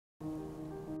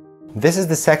This is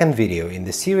the second video in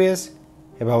the series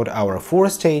about our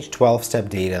 4-stage 12-step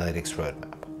data analytics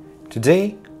roadmap.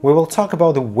 Today, we will talk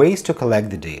about the ways to collect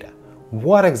the data,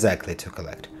 what exactly to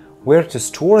collect, where to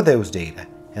store those data,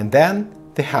 and then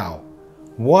the how.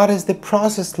 What is the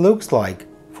process looks like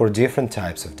for different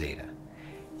types of data.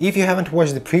 If you haven't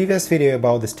watched the previous video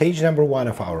about the stage number 1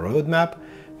 of our roadmap,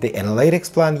 the analytics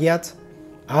plan yet,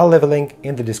 I'll leave a link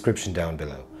in the description down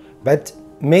below. But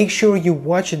make sure you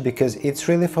watch it because it's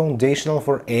really foundational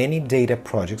for any data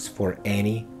projects for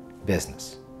any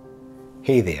business.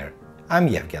 Hey there, I'm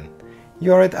Ievgen.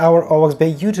 You're at our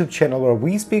OWOXBI YouTube channel where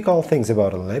we speak all things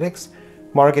about analytics,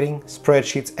 marketing,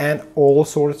 spreadsheets, and all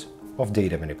sorts of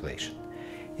data manipulation.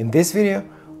 In this video,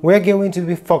 we're going to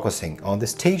be focusing on the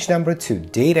stage number 2,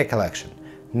 data collection,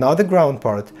 not the ground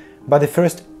part, but the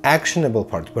first actionable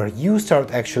part where you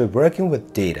start actually working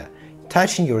with data,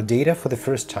 touching your data for the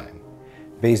first time.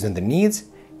 Based on the needs,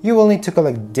 you will need to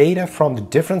collect data from the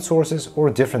different sources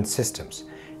or different systems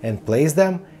and place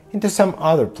them into some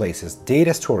other places,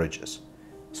 data storages,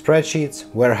 spreadsheets,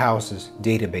 warehouses,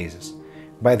 databases.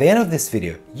 By the end of this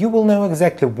video, you will know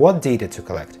exactly what data to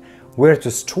collect, where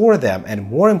to store them, and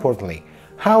more importantly,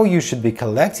 how you should be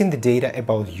collecting the data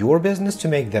about your business to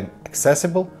make them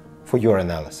accessible for your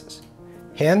analysis.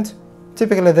 And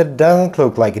typically that doesn't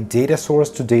look like a data source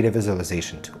to data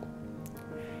visualization tool.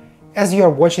 As you are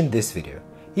watching this video,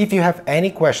 if you have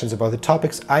any questions about the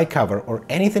topics I cover or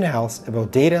anything else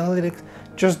about data analytics,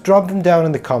 just drop them down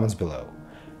in the comments below.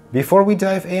 Before we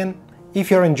dive in,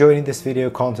 if you're enjoying this video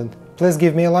content, please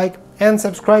give me a like and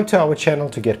subscribe to our channel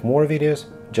to get more videos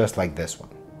just like this one.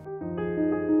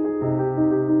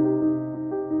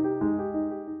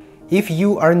 If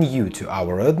you are new to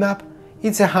our roadmap,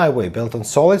 it's a highway built on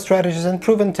solid strategies and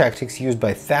proven tactics used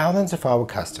by thousands of our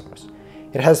customers.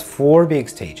 It has 4 big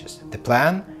stages: the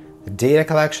plan, the data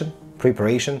collection,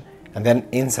 preparation, and then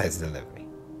insights delivery.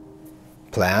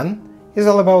 Plan is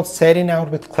all about setting out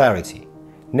with clarity.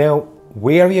 Know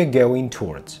where you're going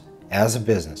towards as a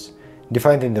business,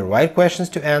 defining the right questions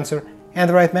to answer and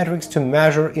the right metrics to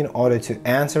measure in order to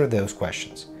answer those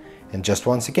questions. And just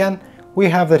once again, we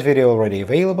have that video already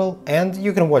available and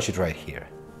you can watch it right here.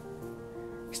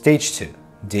 Stage 2,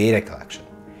 data collection.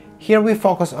 Here we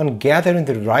focus on gathering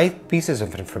the right pieces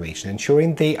of information,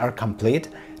 ensuring they are complete,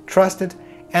 trusted,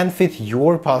 and fit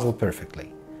your puzzle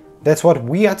perfectly. That's what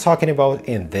we are talking about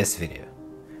in this video.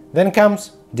 Then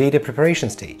comes data preparation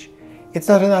stage. It's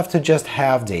not enough to just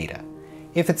have data.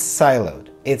 If it's siloed,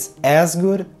 it's as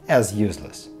good as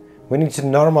useless. We need to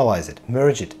normalize it,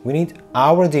 merge it. We need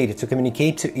our data to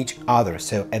communicate to each other,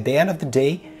 so at the end of the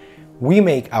day, we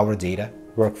make our data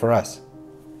work for us.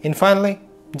 And finally,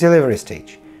 delivery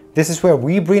stage. This is where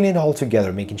we bring it all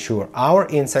together, making sure our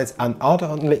insights are not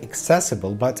only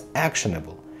accessible but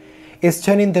actionable. It's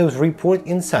turning those report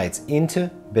insights into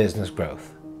business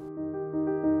growth.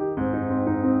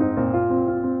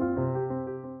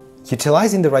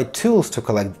 Utilizing the right tools to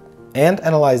collect and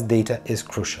analyze data is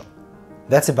crucial.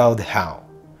 That's about the how.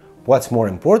 What's more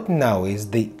important now is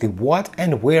the what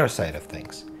and where side of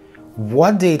things.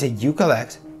 What data you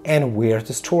collect and where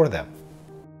to store them.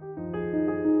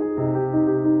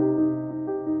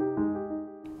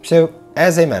 So,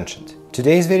 as I mentioned,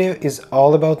 today's video is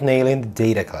all about nailing the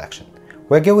data collection.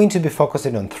 We're going to be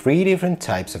focusing on 3 different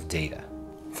types of data.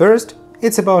 First,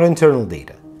 it's about internal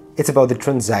data. It's about the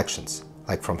transactions,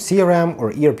 like from CRM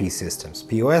or ERP systems,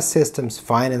 POS systems,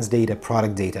 finance data,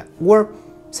 product data, or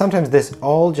sometimes this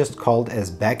all just called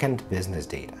as back-end business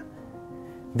data.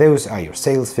 Those are your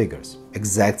sales figures,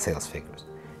 exact sales figures,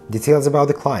 details about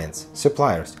the clients,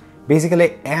 suppliers,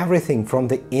 basically everything from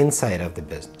the inside of the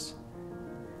business.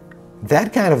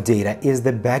 That kind of data is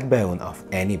the backbone of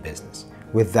any business.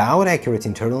 Without accurate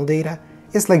internal data,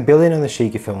 it's like building on a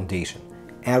shaky foundation.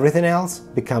 Everything else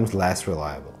becomes less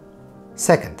reliable.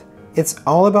 Second, it's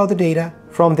all about the data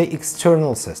from the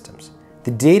external systems,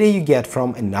 the data you get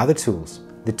from another tools,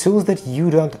 the tools that you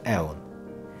don't own.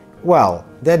 Well,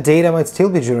 that data might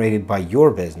still be generated by your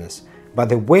business, but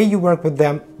the way you work with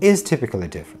them is typically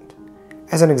different.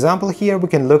 As an example here, we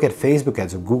can look at Facebook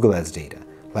ads or Google ads data,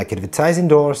 like advertising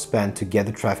dollars spent to get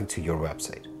the traffic to your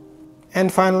website. And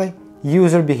finally,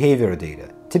 user behavior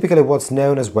data, typically what's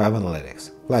known as web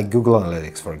analytics, like Google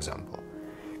Analytics, for example.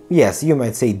 Yes, you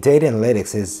might say data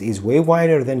analytics is way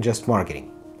wider than just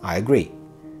marketing. I agree.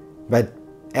 But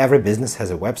every business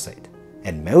has a website,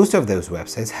 and most of those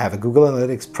websites have a Google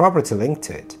Analytics property linked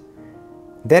to it.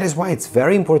 That is why it's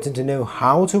very important to know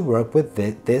how to work with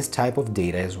this type of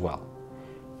data as well.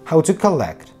 How to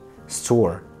collect,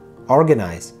 store,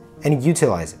 organize, and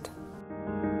utilize it.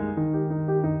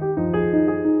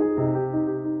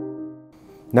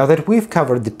 Now that we've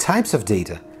covered the types of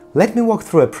data, let me walk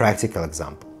through a practical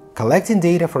example. Collecting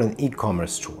data for an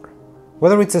e-commerce store.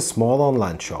 Whether it's a small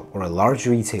online shop or a large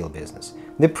retail business,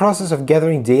 the process of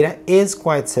gathering data is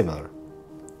quite similar.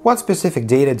 What specific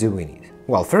data do we need?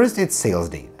 Well, first it's sales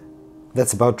data.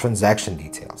 That's about transaction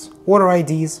details, order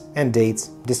IDs and dates,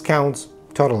 discounts,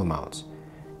 total amounts,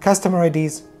 customer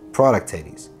IDs, product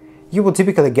IDs. You will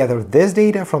typically gather this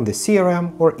data from the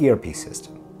CRM or ERP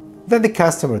system. Then the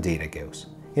customer data goes.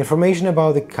 Information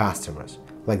about the customers,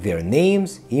 like their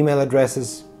names, email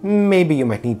addresses, maybe you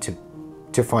might need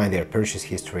to find their purchase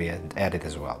history and add it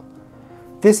as well.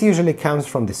 This usually comes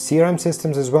from the CRM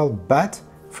systems as well, but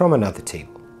from another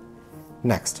table.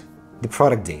 Next, the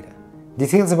product data.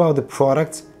 Details about the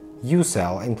products you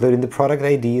sell, including the product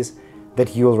IDs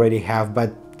that you already have,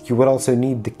 but you would also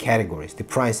need the categories, the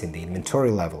pricing, the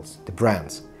inventory levels, the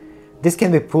brands. This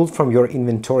can be pulled from your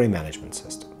inventory management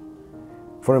system.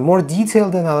 For a more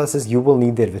detailed analysis, you will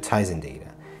need the advertising data.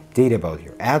 Data about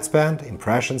your ad spend,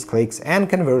 impressions, clicks, and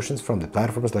conversions from the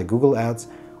platforms like Google Ads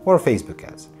or Facebook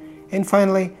Ads. And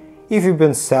finally, if you've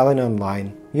been selling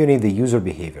online, you need the user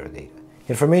behavior data.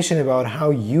 Information about how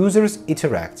users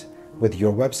interact with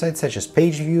your website, such as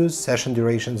page views, session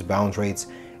durations, bounce rates,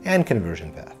 and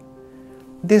conversion path.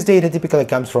 This data typically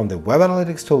comes from the web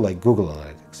analytics tool like Google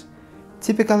Analytics.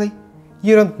 Typically,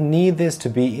 you don't need this to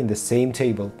be in the same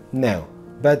table, no,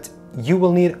 but you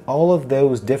will need all of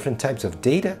those different types of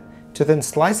data to then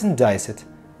slice and dice it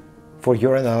for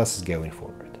your analysis going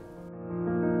forward.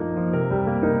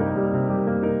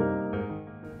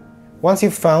 Once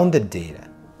you've found the data,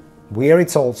 where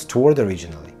it's all stored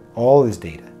originally, all this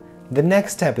data, the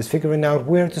next step is figuring out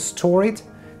where to store it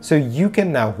so you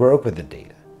can now work with the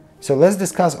data. So let's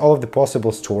discuss all of the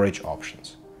possible storage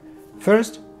options.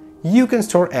 First, you can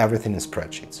store everything in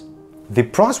spreadsheets. The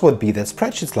pros would be that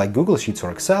spreadsheets like Google Sheets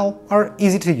or Excel are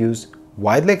easy to use,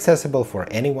 widely accessible for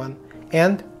anyone,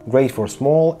 and great for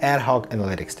small ad hoc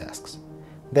analytics tasks.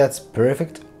 That's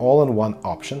perfect all-in-one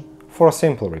option for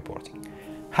simple reporting.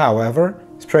 However,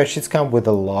 spreadsheets come with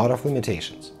a lot of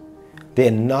limitations. They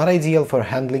are not ideal for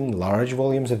handling large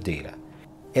volumes of data.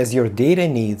 As your data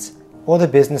needs or the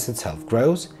business itself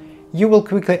grows, you will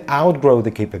quickly outgrow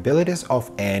the capabilities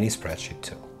of any spreadsheet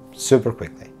tool. Super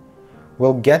quickly.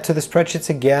 We'll get to the spreadsheets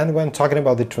again when talking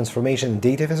about the transformation and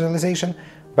data visualization,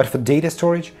 but for data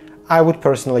storage, I would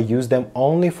personally use them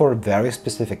only for very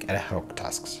specific ad hoc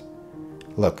tasks.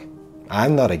 Look,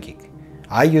 I'm not a geek.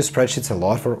 I use spreadsheets a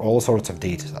lot for all sorts of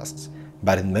data tasks,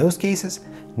 but in most cases,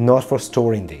 not for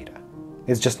storing data.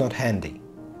 It's just not handy.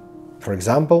 For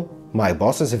example, my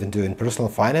bosses have been doing personal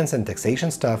finance and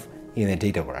taxation stuff in a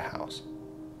data warehouse.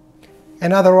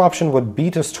 Another option would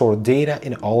be to store data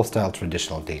in old-style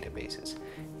traditional databases.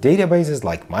 Databases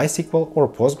like MySQL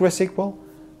or PostgreSQL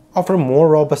offer more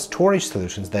robust storage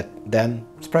solutions than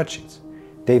spreadsheets.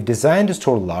 They've designed to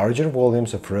store larger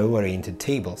volumes of row-oriented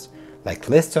tables, like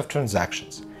lists of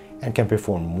transactions, and can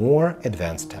perform more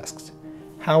advanced tasks.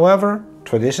 However,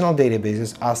 traditional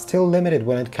databases are still limited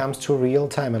when it comes to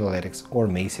real-time analytics or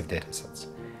massive datasets.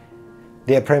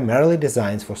 They are primarily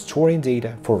designed for storing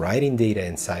data, for writing data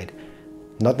inside,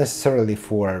 not necessarily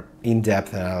for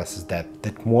in-depth analysis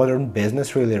that modern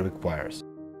business really requires.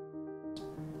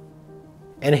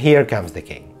 And here comes the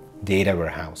king, data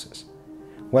warehouses.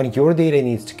 When your data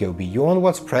needs to go beyond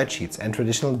what spreadsheets and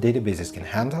traditional databases can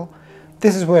handle,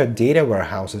 this is where data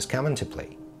warehouses come into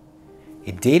play.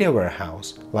 A data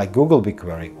warehouse, like Google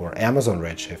BigQuery or Amazon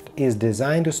Redshift, is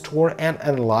designed to store and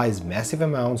analyze massive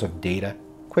amounts of data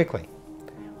quickly.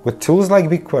 With tools like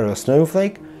BigQuery or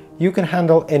Snowflake, you can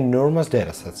handle enormous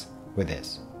datasets with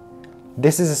this.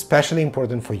 This is especially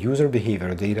important for user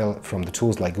behavior data from the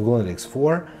tools like Google Analytics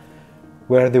 4,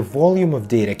 where the volume of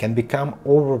data can become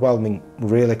overwhelming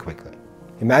really quickly.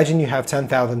 Imagine you have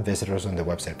 10,000 visitors on the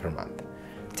website per month.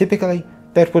 Typically,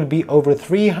 that would be over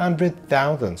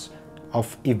 300,000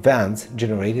 of events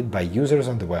generated by users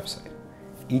on the website.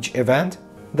 Each event,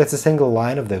 that's a single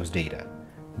line of those data.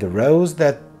 The rows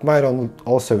that might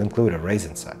also include arrays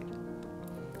inside.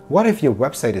 What if your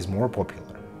website is more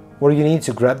popular, or you need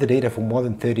to grab the data for more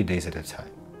than 30 days at a time?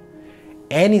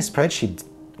 Any spreadsheet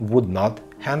would not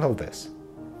handle this.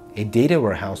 A data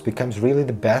warehouse becomes really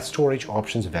the best storage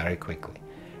options very quickly.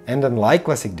 And unlike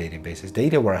classic databases,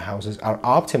 data warehouses are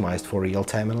optimized for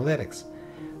real-time analytics.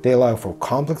 They allow for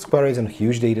complex queries on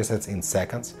huge datasets in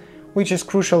seconds, which is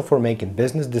crucial for making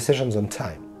business decisions on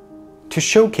time. To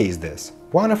showcase this,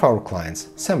 one of our clients,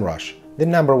 SEMrush, the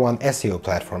 #1 SEO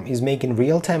platform, is making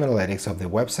real-time analytics of the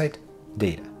website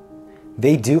data.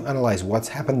 They do analyze what's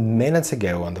happened minutes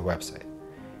ago on the website,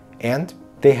 and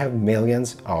they have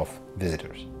millions of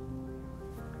visitors.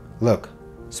 Look,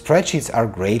 spreadsheets are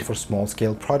great for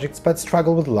small-scale projects but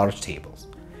struggle with large tables.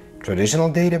 Traditional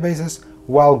databases,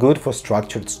 while good for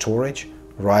structured storage,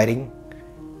 writing,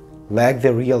 lack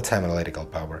the real-time analytical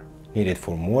power needed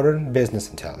for modern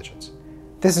business intelligence.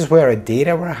 This is where a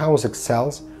data warehouse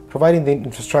excels, providing the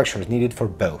infrastructure needed for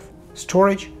both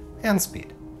storage and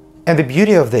speed. And the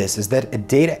beauty of this is that a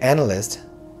data analyst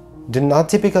do not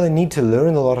typically need to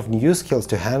learn a lot of new skills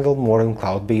to handle modern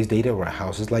cloud-based data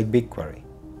warehouses like BigQuery.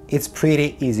 It's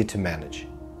pretty easy to manage.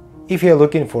 If you're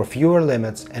looking for fewer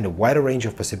limits and a wider range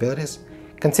of possibilities,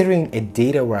 considering a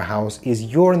data warehouse is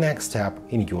your next step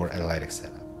in your analytics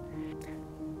setup.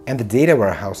 And the data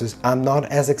warehouses are not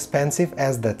as expensive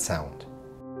as that sound.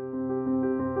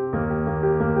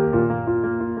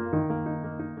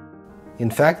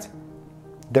 In fact,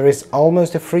 there is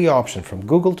almost a free option from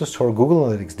Google to store Google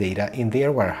Analytics data in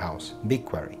their warehouse,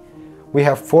 BigQuery. We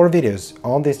have 4 videos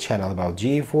on this channel about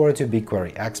GA4 to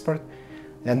BigQuery export,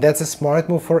 and that's a smart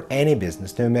move for any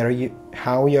business, no matter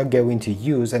how you're going to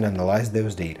use and analyze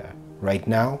those data, right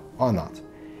now or not.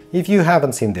 If you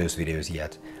haven't seen those videos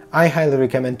yet, I highly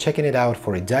recommend checking it out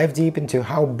for a dive deep into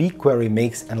how BigQuery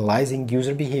makes analyzing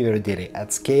user behavior data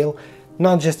at scale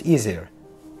not just easier,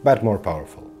 but more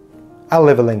powerful. I'll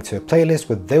leave a link to a playlist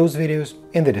with those videos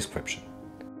in the description.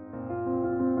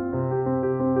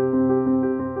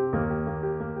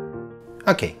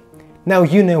 Okay, now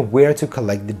you know where to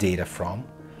collect the data from.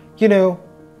 You know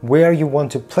where you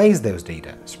want to place those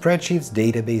data, spreadsheets,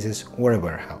 databases, or a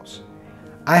warehouse.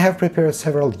 I have prepared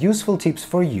several useful tips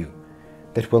for you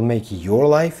that will make your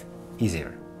life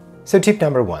easier. So tip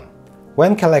number 1.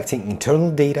 When collecting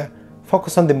internal data,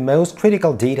 focus on the most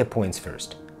critical data points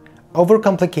first.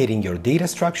 Overcomplicating your data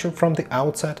structure from the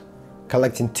outset,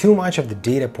 collecting too much of the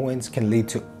data points can lead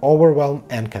to overwhelm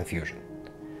and confusion.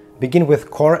 Begin with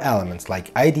core elements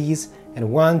like IDs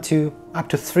and 1, 2, up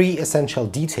to 3 essential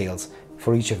details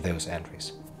for each of those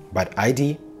entries. But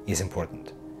ID is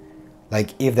important.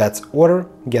 Like if that's order,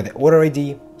 get the order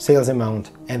ID, sales amount,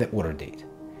 and the order date.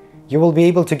 You will be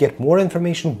able to get more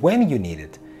information when you need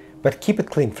it, but keep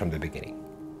it clean from the beginning.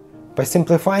 By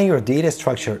simplifying your data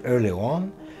structure early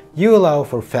on, you allow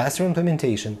for faster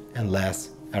implementation and less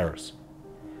errors.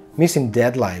 Missing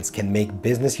deadlines can make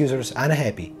business users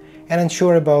unhappy and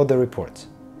unsure about the reports.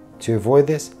 To avoid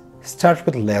this, start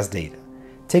with less data.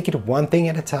 Take it one thing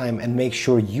at a time and make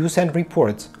sure you send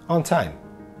reports on time.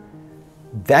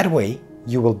 That way,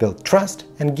 you will build trust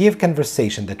and give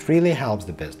conversation that really helps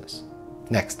the business.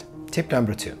 Next, tip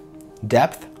number 2.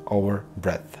 Depth over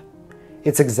breadth.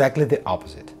 It's exactly the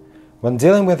opposite. When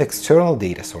dealing with external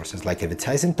data sources like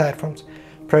advertising platforms,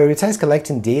 prioritize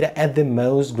collecting data at the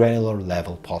most granular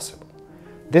level possible.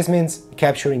 This means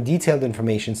capturing detailed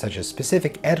information such as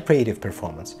specific ad creative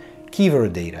performance,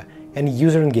 keyword data, and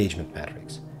user engagement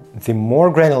metrics. The more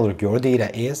granular your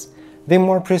data is, the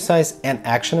more precise and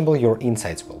actionable your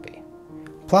insights will be.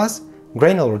 Plus,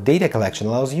 granular data collection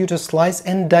allows you to slice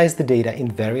and dice the data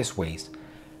in various ways,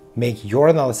 make your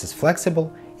analysis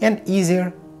flexible and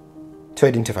easier to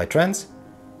identify trends,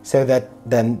 so that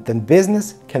then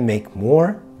business can make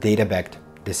more data-backed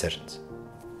decisions.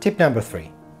 Tip number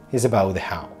 3 is about the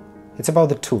how. It's about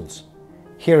the tools.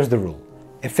 Here's the rule: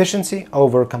 efficiency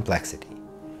over complexity.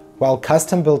 While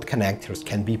custom-built connectors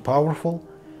can be powerful,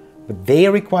 but they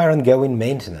require ongoing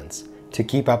maintenance to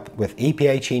keep up with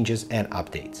API changes and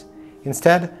updates.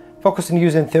 Instead, focus on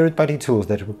using third-party tools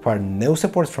that require no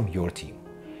support from your team.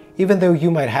 Even though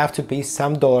you might have to pay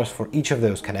some dollars for each of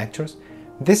those connectors,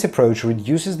 this approach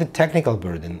reduces the technical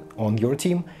burden on your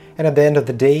team, and at the end of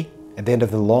the day, at the end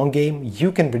of the long game,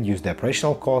 you can reduce the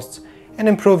operational costs and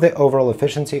improve the overall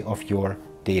efficiency of your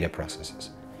data processes.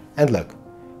 And look,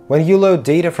 when you load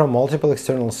data from multiple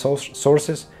external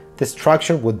sources, the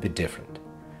structure would be different.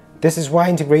 This is why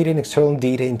integrating external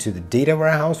data into the data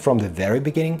warehouse from the very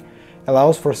beginning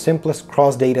allows for simplest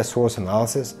cross-data source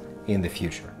analysis in the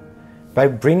future. By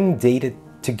bringing data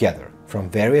together from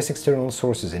various external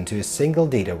sources into a single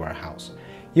data warehouse,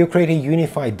 you create a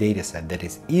unified dataset that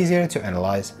is easier to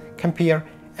analyze, compare,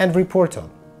 and report on.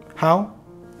 How?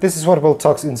 This is what we'll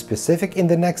talk in specific in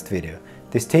the next video,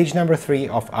 the stage number 3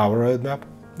 of our roadmap,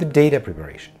 the data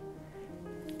preparation.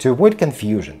 To avoid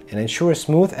confusion and ensure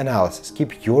smooth analysis,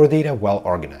 keep your data well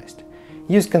organized.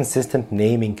 Use consistent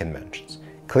naming conventions,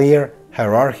 clear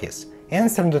hierarchies, and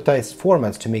standardized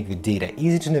formats to make the data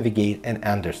easy to navigate and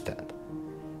understand.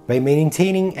 By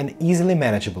maintaining an easily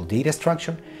manageable data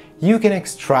structure, you can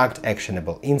extract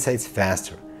actionable insights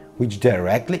faster, which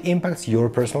directly impacts your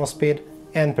personal speed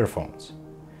and performance.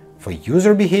 For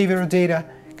user behavior data,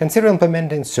 consider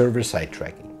implementing server-side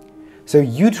tracking, so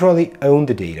you truly own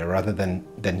the data rather than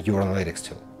your analytics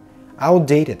tool.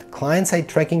 Outdated client-side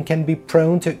tracking can be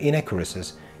prone to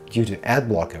inaccuracies due to ad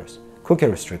blockers, cookie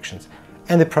restrictions,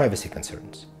 and the privacy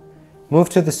concerns. Move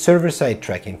to the server-side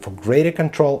tracking for greater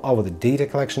control over the data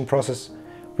collection process,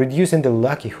 reducing the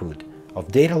likelihood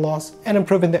of data loss and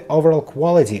improving the overall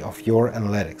quality of your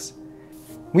analytics.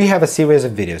 We have a series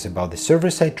of videos about the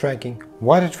server-side tracking,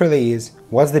 what it really is,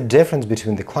 what's the difference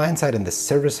between the client-side and the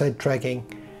server-side tracking,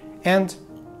 and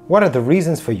what are the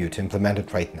reasons for you to implement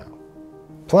it right now.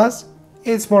 Plus,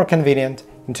 it's more convenient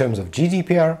in terms of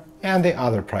GDPR and the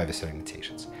other privacy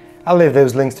limitations. I'll leave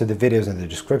those links to the videos in the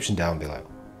description down below.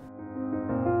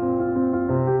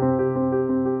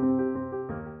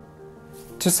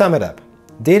 To sum it up,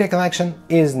 data collection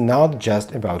is not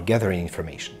just about gathering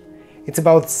information. It's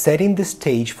about setting the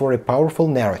stage for a powerful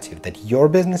narrative that your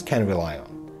business can rely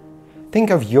on. Think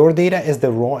of your data as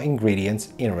the raw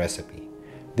ingredients in a recipe.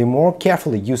 The more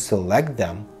carefully you select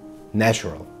them,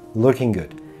 natural, looking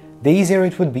good, the easier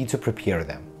it would be to prepare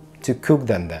them, to cook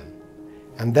them.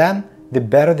 And then, the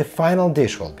better the final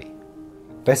dish will be.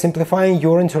 By simplifying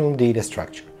your internal data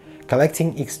structure,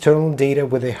 collecting external data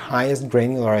with the highest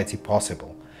granularity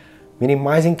possible,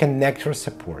 minimizing connector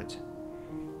support,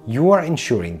 you are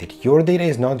ensuring that your data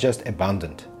is not just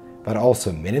abundant, but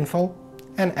also meaningful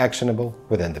and actionable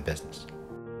within the business.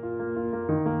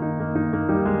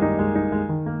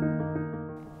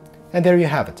 And there you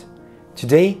have it.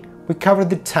 Today, we covered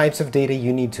the types of data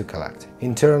you need to collect: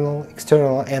 internal,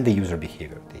 external, and the user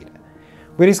behavior data.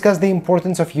 We discussed the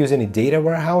importance of using a data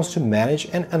warehouse to manage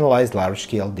and analyze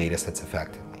large-scale datasets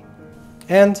effectively.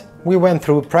 And we went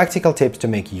through practical tips to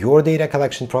make your data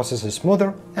collection processes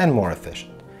smoother and more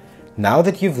efficient. Now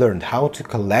that you've learned how to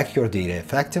collect your data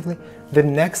effectively, the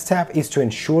next step is to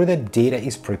ensure that data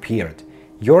is prepared.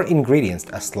 Your ingredients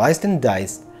are sliced and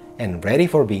diced and ready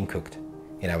for being cooked.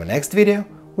 In our next video,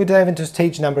 we dive into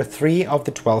stage number 3 of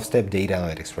the 12-step data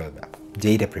analytics roadmap,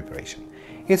 data preparation.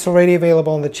 It's already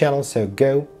available on the channel, so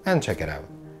go and check it out.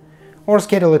 Or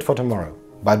schedule it for tomorrow.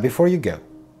 But before you go,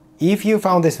 if you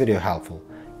found this video helpful,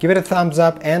 give it a thumbs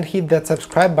up and hit that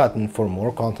subscribe button for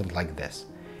more content like this.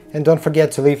 And don't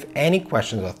forget to leave any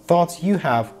questions or thoughts you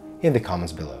have in the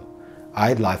comments below.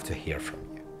 I'd love to hear from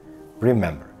you.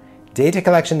 Remember, data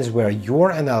collection is where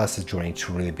your analysis journey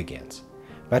truly begins.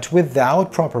 But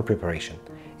without proper preparation,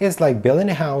 it's like building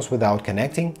a house without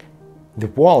connecting the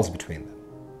walls between them.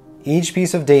 Each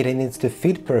piece of data needs to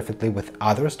fit perfectly with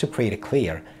others to create a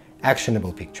clear,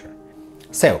 actionable picture.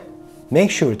 So,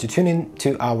 make sure to tune in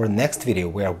to our next video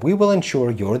where we will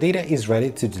ensure your data is ready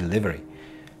to deliver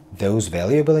those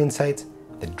valuable insights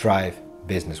that drive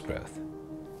business growth.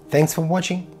 Thanks for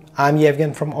watching. I'm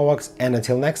Ievgen from OWOX, and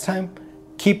until next time,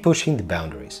 keep pushing the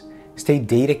boundaries. Stay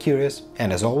data curious,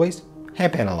 and as always,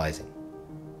 happy analyzing.